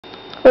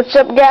What's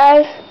up,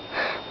 guys?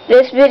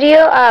 This video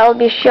I'll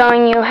be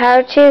showing you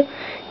how to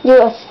do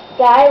a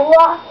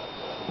skywalk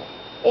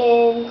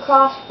in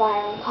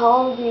Crossfire on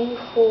Call of Duty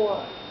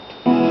 4.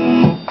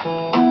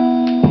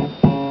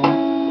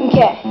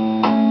 Okay,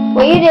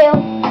 what you do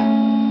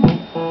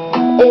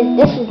is,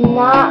 this is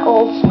not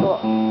old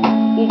school.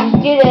 You just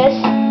do this.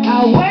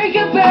 I wake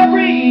up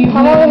every evening,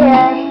 come over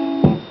here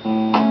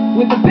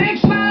with a big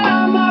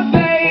smile on my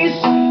face,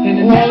 and it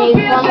then never you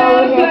feels come out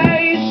over of here. place.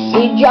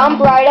 You jump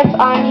right up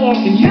on here,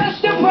 And you're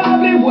still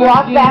probably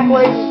walk working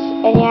backwards,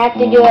 and you have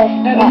to do it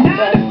at a 9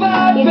 to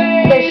 5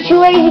 there's two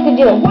ways you can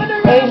do it.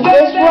 There's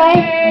this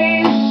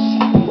way,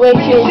 which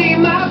is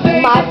my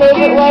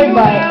favorite way,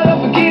 but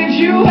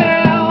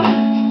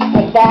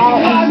like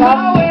that and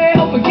stuff.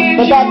 But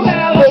that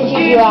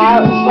glitches you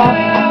out and stuff.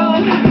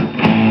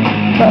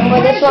 But for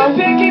this one,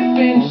 you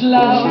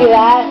just do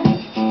that.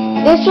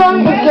 This one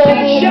is going to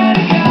be a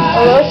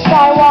little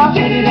skywalk.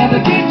 And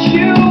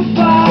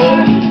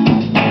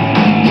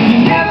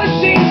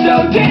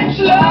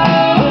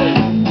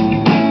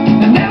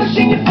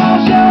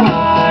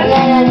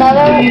then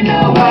another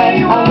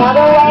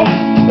way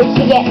is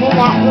to get in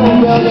that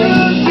little building.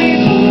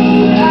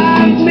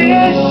 Like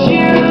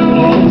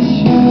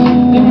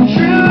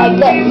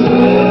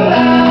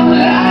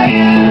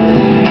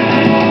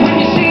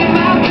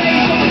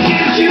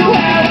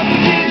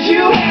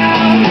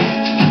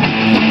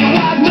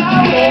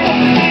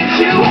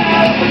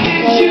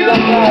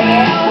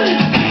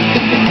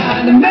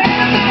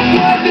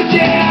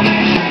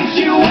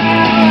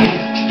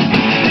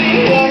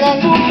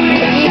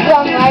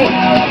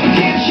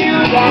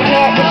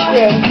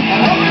this.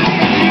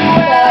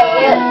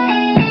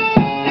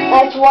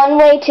 That's one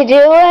way to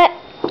do it.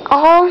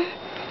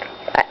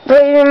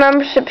 Please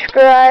remember to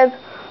subscribe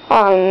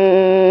on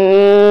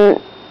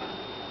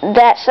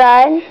that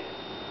side.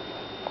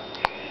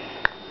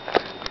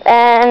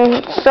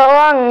 And so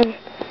long.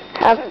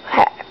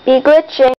 Happy glitching.